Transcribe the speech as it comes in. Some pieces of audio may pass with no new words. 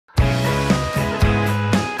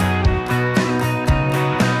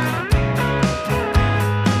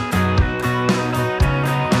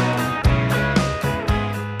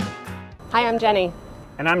Jenny.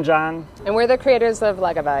 And I'm John. And we're the creators of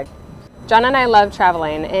Lugabug. John and I love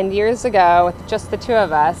traveling, and years ago, with just the two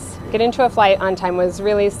of us, getting to a flight on time was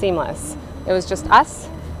really seamless. It was just us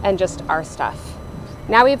and just our stuff.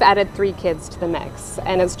 Now we've added 3 kids to the mix,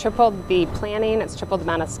 and it's tripled the planning, it's tripled the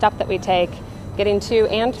amount of stuff that we take, getting to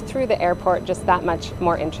and through the airport just that much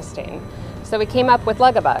more interesting. So we came up with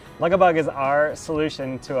Lugabug. Lugabug is our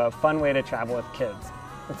solution to a fun way to travel with kids.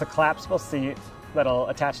 It's a collapsible seat that'll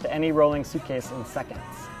attach to any rolling suitcase in seconds.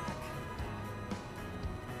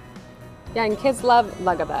 Yeah, and kids love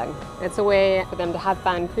Lugabug. It's a way for them to have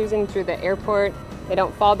fun cruising through the airport. They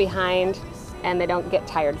don't fall behind and they don't get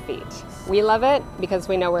tired feet. We love it because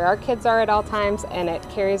we know where our kids are at all times, and it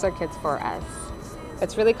carries our kids for us.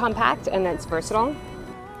 It's really compact and it's versatile.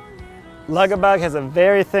 Lugabug has a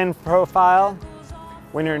very thin profile.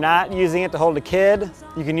 When you're not using it to hold a kid,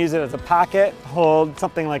 you can use it as a pocket, hold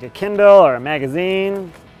something like a Kindle or a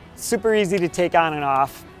magazine. Super easy to take on and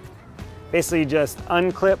off. Basically, you just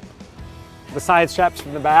unclip the side straps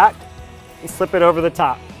from the back and slip it over the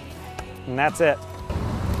top. And that's it.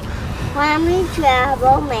 Family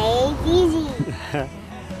travel made easy.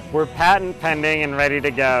 We're patent pending and ready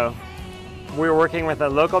to go. We're working with a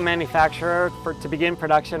local manufacturer to begin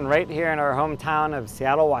production right here in our hometown of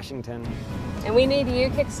Seattle, Washington. And we need you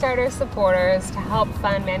Kickstarter supporters to help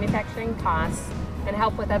fund manufacturing costs and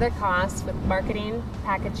help with other costs with marketing,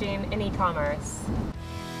 packaging, and e-commerce.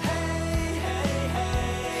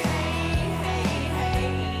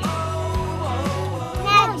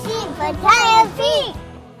 Now, for tired feet.